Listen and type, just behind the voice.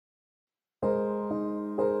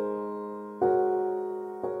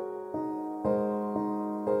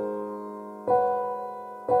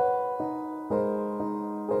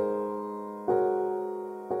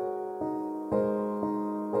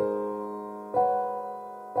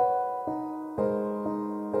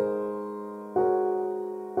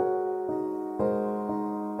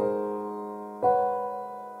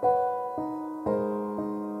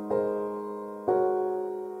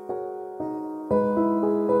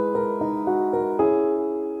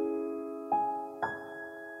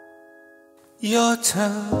You're a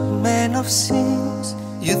man of sins.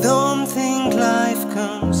 You don't think life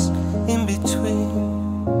comes in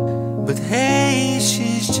between. But hey,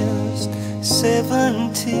 she's just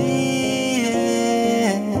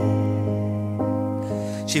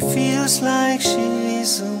 17. She feels like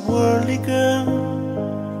she's a worldly girl,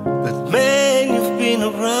 but man, you've been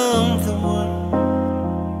around the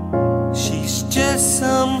world. She's just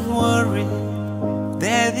some worried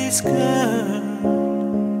daddy's girl.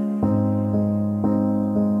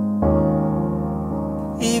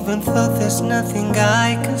 Even though there's nothing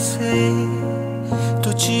I can say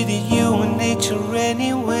to cheat human nature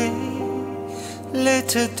anyway.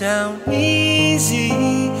 Let her down easy,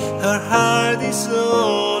 her heart is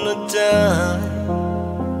on a dime.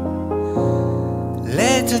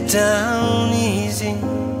 Let her down easy,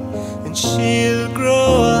 and she'll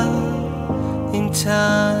grow up in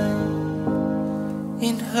time.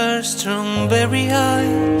 In her strawberry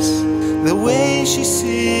eyes, the way she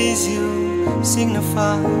sees you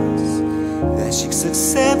signifies that she's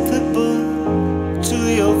acceptable to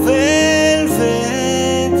your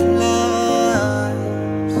velvet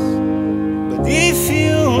lies. But if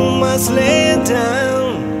you must lay her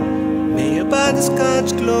down, may a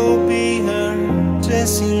butterscotch glow be her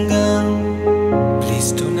dressing gown.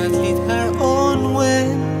 Please do not lead her on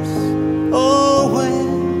when, oh, when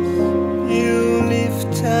you leave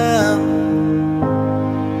town.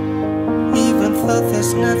 Even though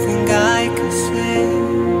there's nothing I can say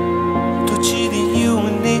to cheat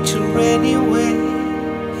human nature anyway.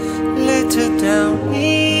 Let her down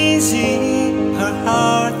easy, her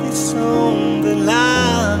heart is on the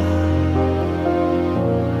line.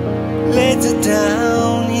 Let her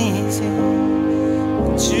down easy,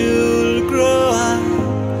 and you'll grow up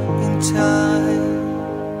in time.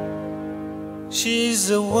 She's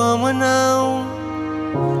a woman now,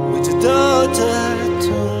 with a daughter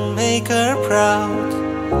to make her proud,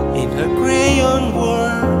 in her crayon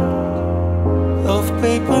world of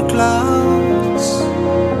paper clouds.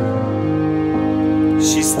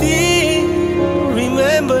 She still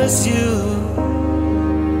remembers you,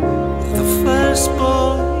 the first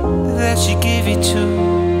boy that she gave it to,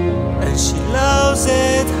 and she loves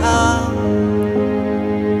it how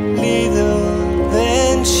little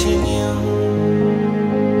then she knew.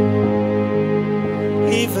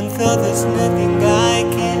 Even though there's nothing I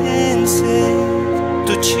can say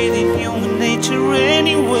to cheat in human nature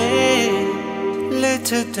anyway. Let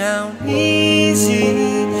her down easy,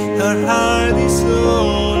 her heart is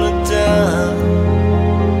on a dime.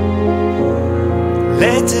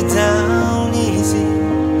 Let her down easy,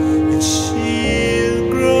 and she'll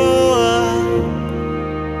grow up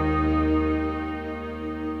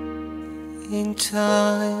in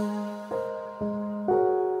time.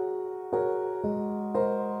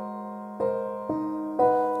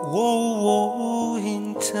 Whoa, whoa, in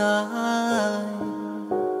time.